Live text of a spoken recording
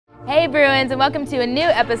Hey Bruins, and welcome to a new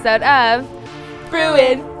episode of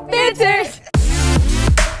Bruin Banter.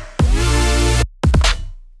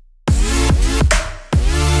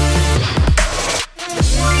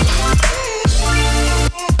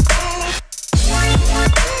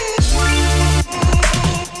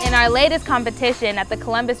 In our latest competition at the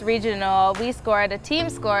Columbus Regional, we scored a team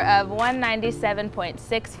score of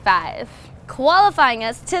 197.65. Qualifying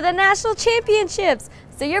us to the national championships.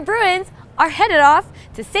 So your Bruins are headed off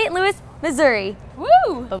to St. Louis, Missouri.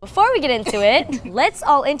 Woo! But before we get into it, let's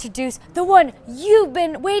all introduce the one you've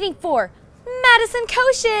been waiting for, Madison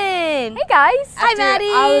Kocian. Hey guys! Hi, Maddie!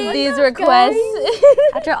 All of these requests.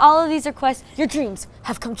 After all of these requests, your dreams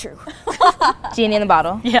have come true. Genie in the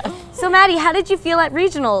bottle. Yeah. So Maddie, how did you feel at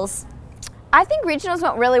regionals? I think regionals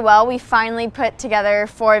went really well. We finally put together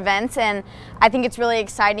 4 events, and I think it's really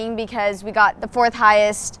exciting because we got the 4th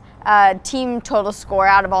highest team total score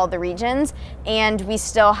out of all the regions, and we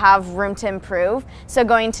still have room to improve. So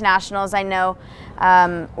going to nationals, I know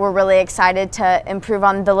we're really excited to improve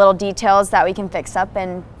on the little details that we can fix up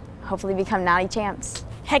and hopefully become natty champs.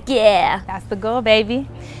 Heck yeah! That's the goal, baby.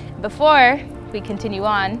 Before we continue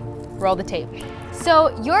on, roll the tape.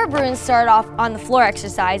 So your Bruins started off on the floor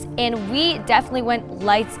exercise, and we definitely went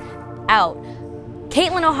lights out.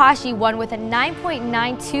 Caitlin Ohashi won with a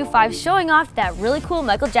 9.925, showing off that really cool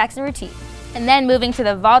Michael Jackson routine. And then moving to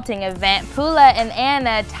the vaulting event, Pula and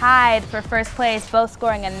Anna tied for first place, both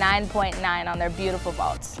scoring a 9.9 on their beautiful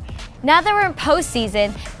vaults. Now that we're in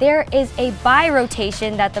postseason, there is a bye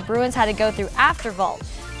rotation that the Bruins had to go through after vault.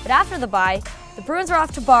 But after the bye, the Bruins were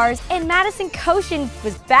off to bars, and Madison Kocian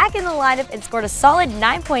was back in the lineup and scored a solid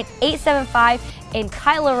 9.875, and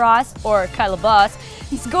Kyla Ross, or Kyla Boss,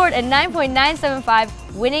 scored a 9.975,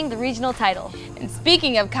 winning the regional title. And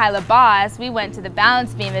speaking of Kyla Boss, we went to the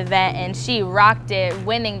balance beam event and she rocked it,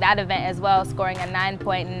 winning that event as well, scoring a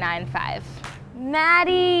 9.95.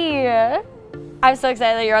 Maddie! I'm so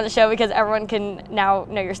excited that you're on the show because everyone can now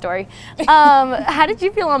know your story. How did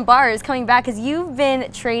you feel on bars coming back? Because you've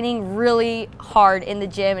been training really hard in the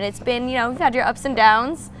gym, and it's been, you know, you've had your ups and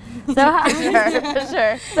downs. So For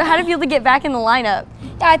sure. So how did it feel to get back in the lineup?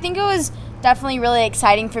 Yeah, I think it was definitely really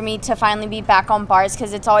exciting for me to finally be back on bars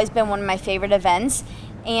because it's always been one of my favorite events.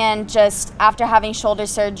 And just after having shoulder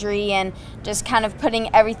surgery and just kind of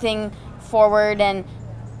putting everything forward and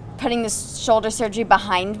putting this shoulder surgery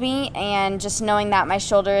behind me, and just knowing that my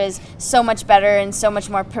shoulder is so much better and so much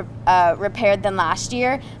more repaired than last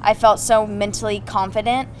year, I felt so mentally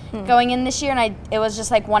confident going in this year, and it was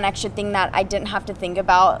just like one extra thing that I didn't have to think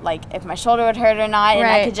about, like if my shoulder would hurt or not, and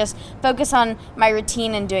I could just focus on my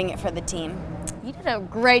routine and doing it for the team. You did a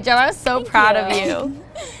great job. I was so proud of you.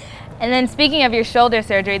 And then speaking of your shoulder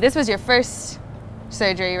surgery, this was your first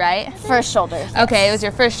surgery, right? First shoulder. Yes. Okay, it was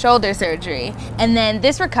your first shoulder surgery. And then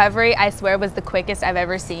this recovery, I swear, was the quickest I've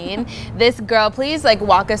ever seen. This girl, please like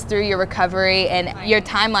walk us through your recovery and your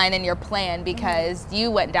timeline and your plan, because you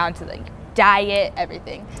went down to like diet,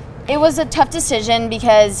 everything. It was a tough decision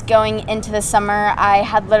because going into the summer, I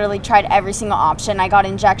had literally tried every single option. I got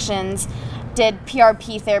injections, did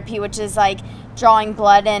PRP therapy, which is like drawing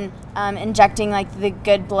blood and injecting like the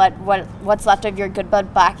good blood, what's left of your good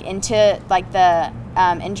blood back into like the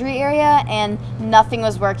injury area, and nothing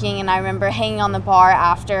was working. And I remember hanging on the bar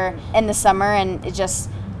after in the summer, and it just,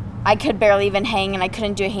 I could barely even hang, and I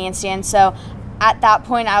couldn't do a handstand. So at that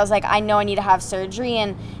point I was like, I know I need to have surgery,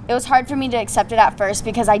 and it was hard for me to accept it at first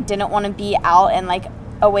because I didn't want to be out and like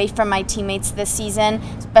away from my teammates this season,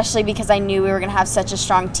 especially because I knew we were going to have such a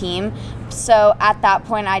strong team. So at that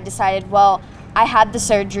point I decided, well, I had the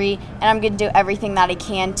surgery and I'm going to do everything that I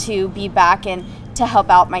can to be back and to help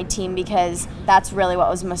out my team, because that's really what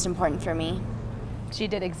was most important for me. She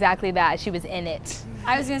did exactly that. She was in it.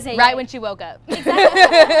 I was going to say, right when she woke up.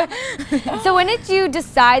 So when did you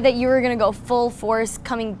decide that you were going to go full force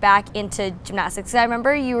coming back into gymnastics? I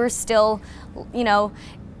remember you were still, you know,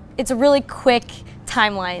 it's a really quick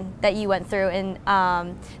timeline that you went through. And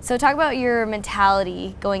so talk about your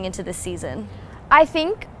mentality going into this season. I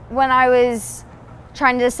think when I was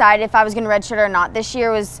trying to decide if I was going to redshirt or not this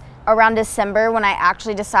year was around December, when I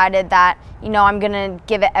actually decided that, you know, I'm going to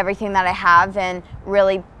give it everything that I have and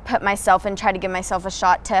really put myself and try to give myself a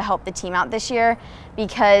shot to help the team out this year.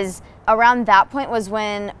 Because around that point was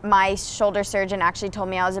when my shoulder surgeon actually told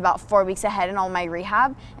me I was about 4 weeks ahead in all my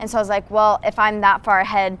rehab. And so I was like, well, if I'm that far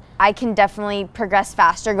ahead, I can definitely progress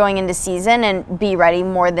faster going into season and be ready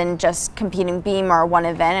more than just competing beam or one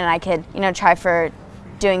event. And I could, you know, try for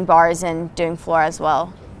doing bars and doing floor as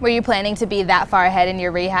well. Were you planning to be that far ahead in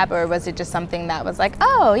your rehab, or was it just something that was like,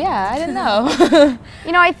 oh yeah, I didn't know?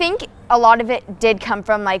 You know, I think a lot of it did come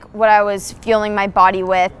from like what I was fueling my body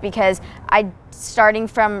with, because starting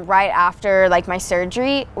from right after like my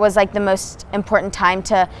surgery was like the most important time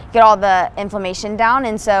to get all the inflammation down.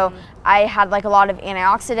 And so I had like a lot of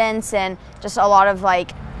antioxidants and just a lot of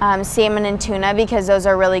like salmon and tuna, because those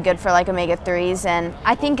are really good for like omega-3s. And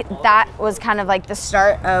I think that was kind of like the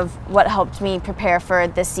start of what helped me prepare for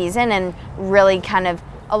this season, and really kind of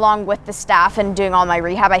along with the staff and doing all my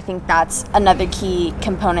rehab, I think that's another key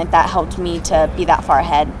component that helped me to be that far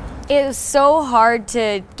ahead. It was so hard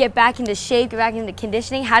to get back into shape, get back into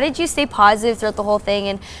conditioning. How did you stay positive throughout the whole thing,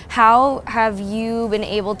 and how have you been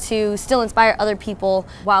able to still inspire other people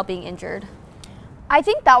while being injured? I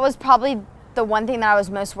think that was probably the one thing that I was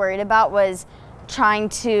most worried about, was trying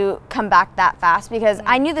to come back that fast, because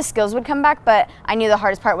I knew the skills would come back, but I knew the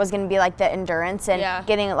hardest part was going to be like the endurance and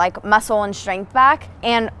getting like muscle and strength back.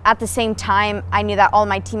 And at the same time, I knew that all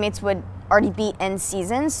my teammates would already be in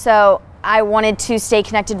season, so I wanted to stay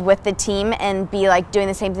connected with the team and be like doing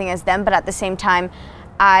the same thing as them, but at the same time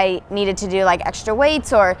I needed to do like extra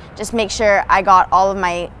weights or just make sure I got all of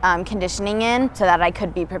my conditioning in so that I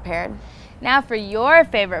could be prepared. Now for your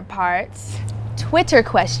favorite parts, Twitter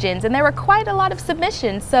questions, and there were quite a lot of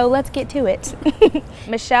submissions, so let's get to it.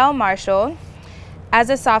 Michelle Marshall, as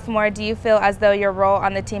a sophomore, do you feel as though your role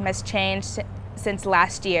on the team has changed since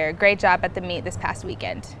last year? Great job at the meet this past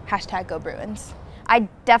weekend. Hashtag go Bruins. I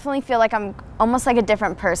definitely feel like I'm almost like a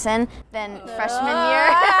different person than freshman year.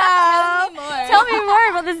 Tell me more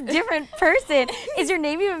about this different person. Is your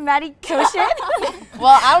name even Maddie Kocian?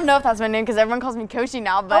 Well, I don't know if that's my name because everyone calls me Koshi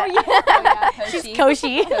now, but She's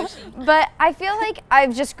Koshi. But I feel like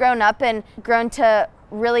I've just grown up and grown to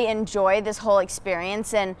really enjoy this whole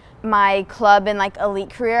experience. And my club and like elite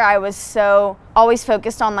career, I was so always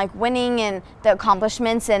focused on like winning and the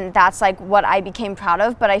accomplishments, and that's like what I became proud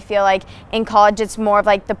of. But I feel like in college it's more of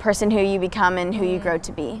like the person who you become and who you grow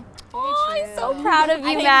to be. Oh, I'm so proud of you,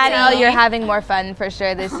 I Maddie. can tell you're having more fun for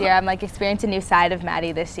sure this year. I'm like experiencing a new side of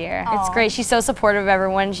Maddie this year. It's great. She's so supportive of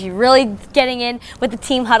everyone. She's really getting in with the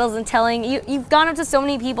team huddles and telling you. You've gone up to so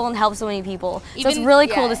many people and helped so many people. So it's really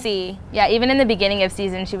cool to see. Yeah, even in the beginning of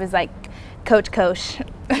season, she was like, Coach.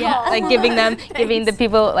 Yeah, like giving the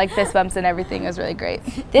people like fist bumps and everything. It was really great.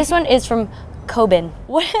 This one is from Coben.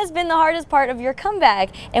 What has been the hardest part of your comeback,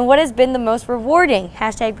 and what has been the most rewarding?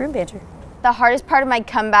 Hashtag Bruin Banter. The hardest part of my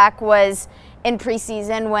comeback was in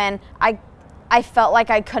preseason, when I felt like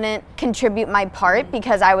I couldn't contribute my part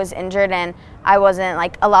because I was injured and I wasn't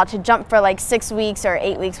like allowed to jump for like 6 weeks or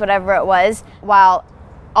 8 weeks, whatever it was, while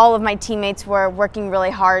all of my teammates were working really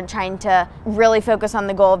hard trying to really focus on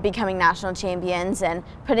the goal of becoming national champions and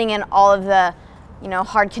putting in all of the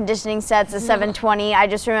hard conditioning sets, the 720. I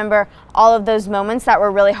just remember all of those moments that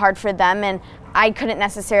were really hard for them, and I couldn't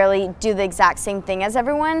necessarily do the exact same thing as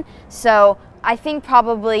everyone. So I think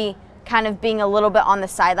probably kind of being a little bit on the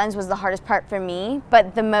sidelines was the hardest part for me,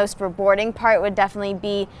 but the most rewarding part would definitely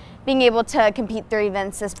be being able to compete 3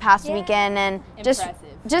 events this past weekend and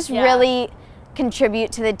just really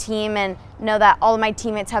contribute to the team and know that all of my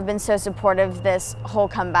teammates have been so supportive this whole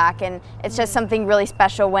comeback. And it's just something really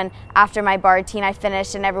special when after my bar routine I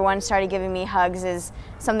finished and everyone started giving me hugs, is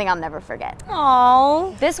something I'll never forget.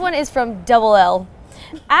 Aww. This one is from Double L.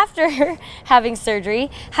 After having surgery,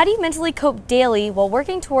 how do you mentally cope daily while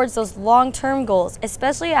working towards those long-term goals,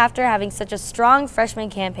 especially after having such a strong freshman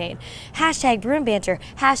campaign? Hashtag Bruin Banter,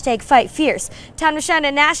 hashtag Fight Fierce. Time to shine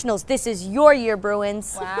at Nationals. This is your year,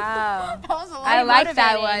 Bruins. Wow. That was a lot I like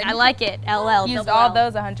that one. I like it. LL. Used all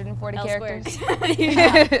those 140 characters.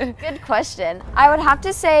 Good question. I would have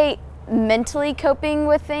to say mentally coping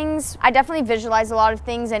with things. I definitely visualize a lot of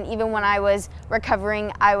things, and even when I was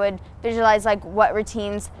recovering, I would visualize like what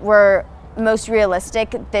routines were most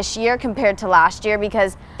realistic this year compared to last year,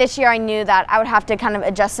 because this year I knew that I would have to kind of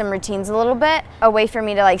adjust some routines a little bit. A way for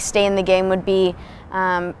me to like stay in the game would be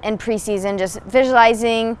in preseason, just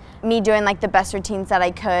visualizing me doing like the best routines that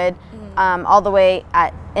I could all the way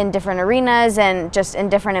in different arenas and just in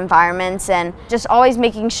different environments, and just always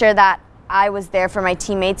making sure that I was there for my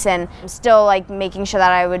teammates and still like making sure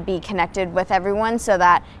that I would be connected with everyone so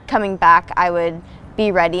that coming back I would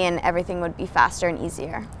be ready and everything would be faster and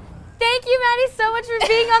easier. Thank you, Maddie, so much for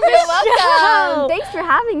being on the show. Thanks for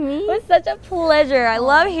having me. It was such a pleasure. I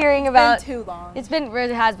love hearing about. It's been too long.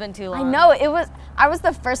 It has been too long. I know, I was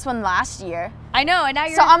the first one last year. I know, and now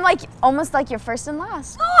you're. So I'm like almost like your first and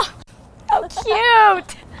last. Oh, how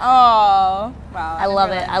cute. Oh, wow. I love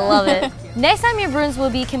it. I love it. Next time your Bruins will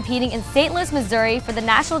be competing in St. Louis, Missouri for the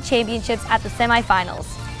national championships at the semifinals.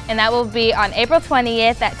 And that will be on April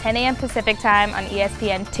 20th at 10 a.m. Pacific time on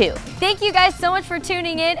ESPN2. Thank you guys so much for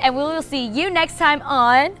tuning in, and we will see you next time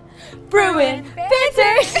on Bruin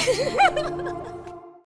Banter.